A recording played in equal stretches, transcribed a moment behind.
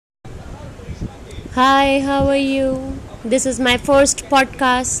Hi, how are you? This is my first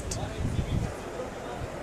podcast.